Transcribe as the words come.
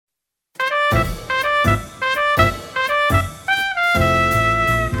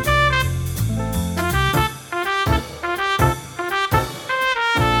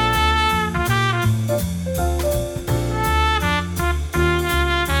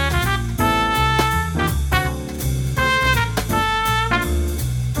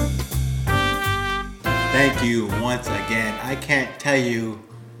thank you once again. I can't tell you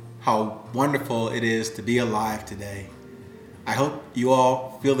how wonderful it is to be alive today. I hope you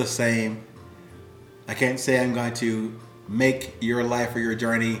all feel the same. I can't say I'm going to make your life or your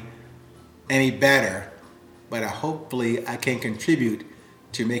journey any better, but hopefully I can contribute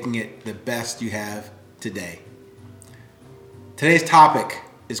to making it the best you have today. Today's topic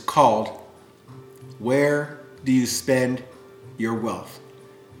is called, Where Do You Spend Your Wealth?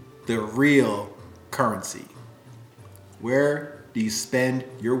 The real currency. Where do you spend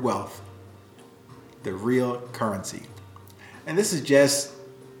your wealth? The real currency. And this is just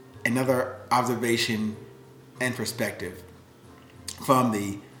another observation and perspective from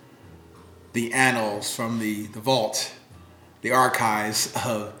the annals, from the vault, the archives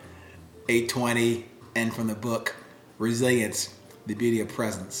of 820, and from the book Resilience, the Beauty of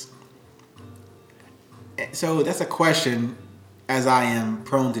Presence. So that's a question, as I am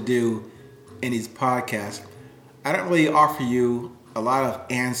prone to do in these podcasts. I don't really offer you a lot of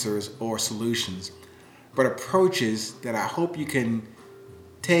answers or solutions, but approaches that I hope you can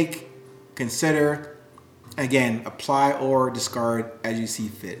take, consider, again, apply or discard as you see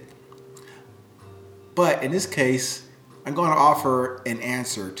fit. But in this case, I'm going to offer an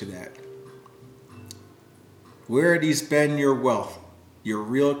answer to that. Where do you spend your wealth? Your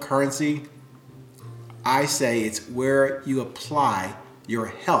real currency? I say it's where you apply your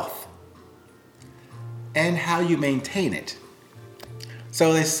health and how you maintain it.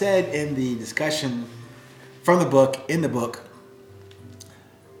 So they said in the discussion from the book, in the book,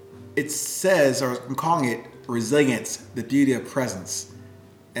 it says, or I'm calling it Resilience, the Beauty of Presence.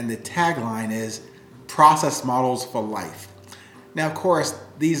 And the tagline is Process Models for Life. Now, of course,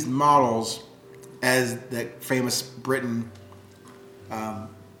 these models, as that famous Britain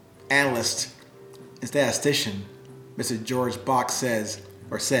analyst and statistician, Mr. George Bach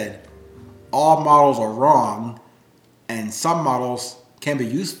said, all models are wrong and some models can be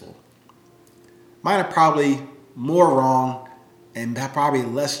useful. Mine are probably more wrong and probably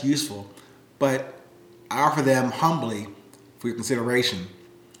less useful, but I offer them humbly for your consideration.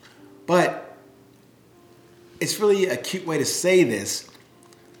 But it's really a cute way to say this,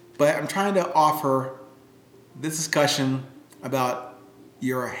 but I'm trying to offer this discussion about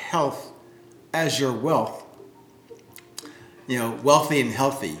your health as your wealth. Wealthy and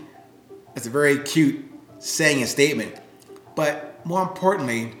healthy. It's a very cute saying and statement. But more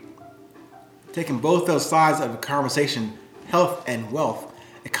importantly, taking both those sides of the conversation, health and wealth,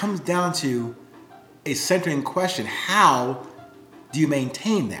 it comes down to a centering question. How do you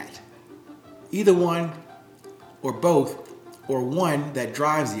maintain that? Either one or both, or one that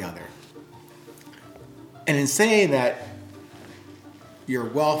drives the other. And in saying that your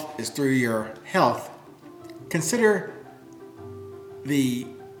wealth is through your health, consider the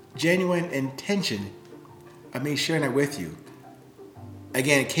genuine intention of me sharing that with you.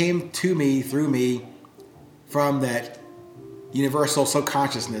 Again, it came to me, through me, from that universal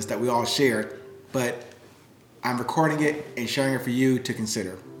subconsciousness that we all share, but I'm recording it and sharing it for you to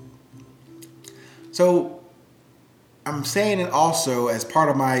consider. So I'm saying it also as part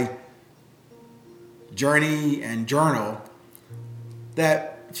of my journey and journal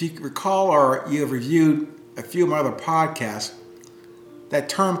that if you recall or you have reviewed a few of my other podcasts, that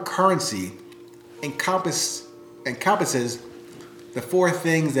term currency encompasses the four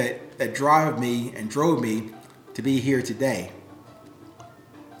things that drive me and drove me to be here today.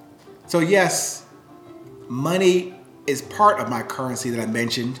 So yes, money is part of my currency that I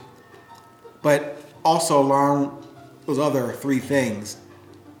mentioned, but also along those other three things: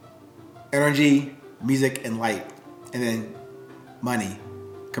 energy, music, and light. And then money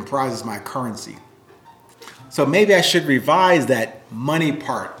comprises my currency. So maybe I should revise that money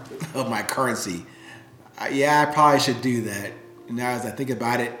part of my currency. I probably should do that now as I think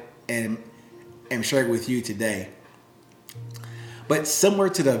about it and share it with you today. But similar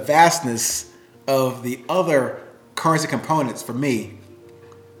to the vastness of the other currency components for me,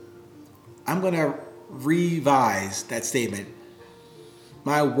 I'm going to revise that statement.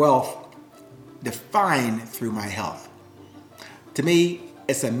 My wealth defined through my health. To me,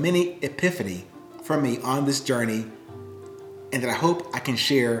 it's a mini epiphany from me on this journey, and that I hope I can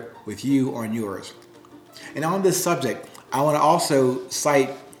share with you on yours. And on this subject, I want to also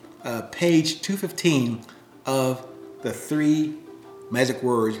cite page 215 of the 3 Magic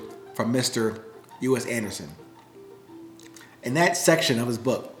Words from Mr. U.S. Anderson. In that section of his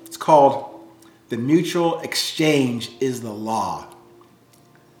book, it's called The Mutual Exchange is the Law.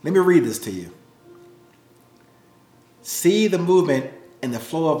 Let me read this to you. See the movement and the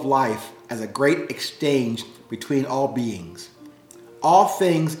flow of life as a great exchange between all beings. All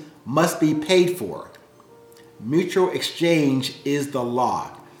things must be paid for. Mutual exchange is the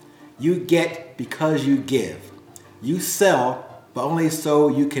law. You get because you give. You sell, but only so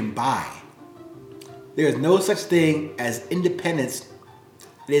you can buy. There is no such thing as independence.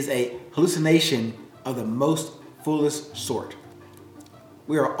 It is a hallucination of the most foolish sort.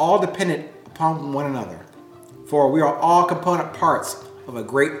 We are all dependent upon one another, for we are all component parts of a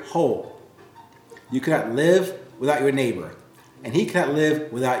great whole. You cannot live without your neighbor, and he cannot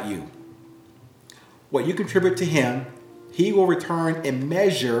live without you. What you contribute to him, he will return in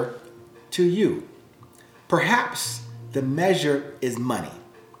measure to you. Perhaps the measure is money,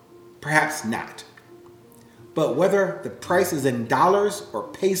 perhaps not. But whether the price is in dollars or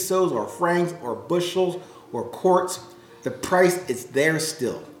pesos or francs or bushels or quarts, the price is there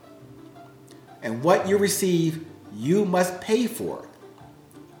still. And what you receive, you must pay for.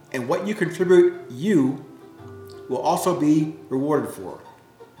 And what you contribute, you will also be rewarded for.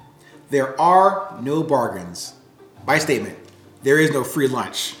 There are no bargains. My statement, there is no free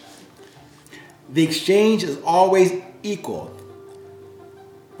lunch. The exchange is always equal,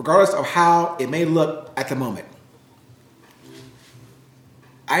 regardless of how it may look at the moment.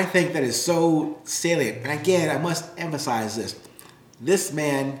 I think that is so salient. And again, I must emphasize this. This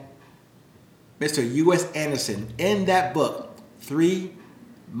man, Mr. U.S. Anderson, in that book, 3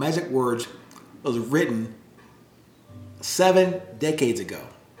 Magic Words, was written 7 decades ago.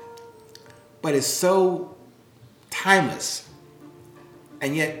 But it's so timeless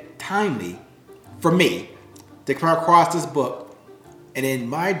and yet timely for me to come across this book, and in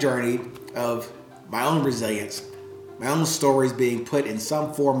my journey of my own resilience, my own stories being put in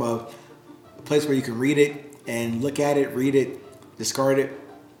some form of a place where you can read it and look at it, read it, discard it,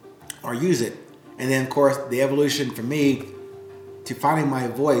 or use it. And then, of course, the evolution for me to finding my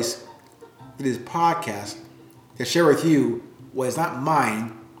voice through this podcast to share with you what is not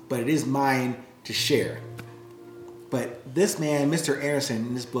mine, but it is mine to share. But this man, Mr. Anderson,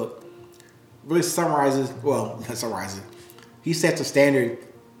 in this book, really summarizes, he sets a standard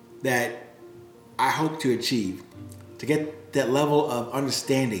that I hope to achieve, to get that level of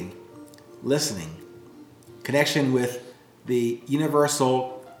understanding, listening, connection with the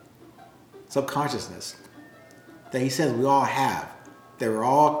universal subconsciousness that he says we all have, that we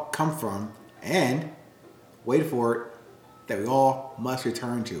all come from, and, wait for it, that we all must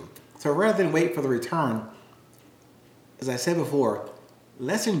return to. So rather than wait for the return, as I said before,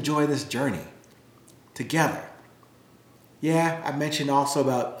 let's enjoy this journey together. Yeah, I mentioned also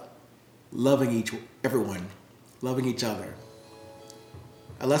about loving everyone, loving each other.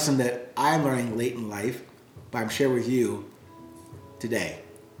 A lesson that I'm learning late in life, but I'm sharing with you today.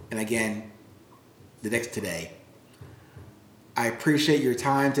 And again, the next today. I appreciate your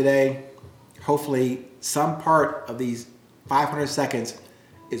time today. Hopefully some part of these 500 seconds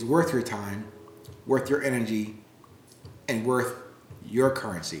is worth your time, worth your energy, and worth your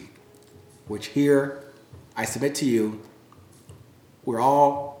currency, which here I submit to you, we're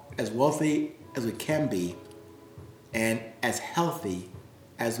all as wealthy as we can be and as healthy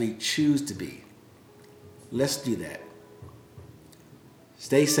as we choose to be. Let's do that.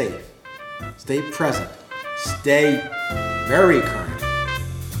 Stay safe, stay present, stay very current.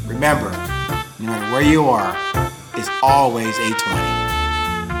 Remember, no matter where you are, it's always a 20.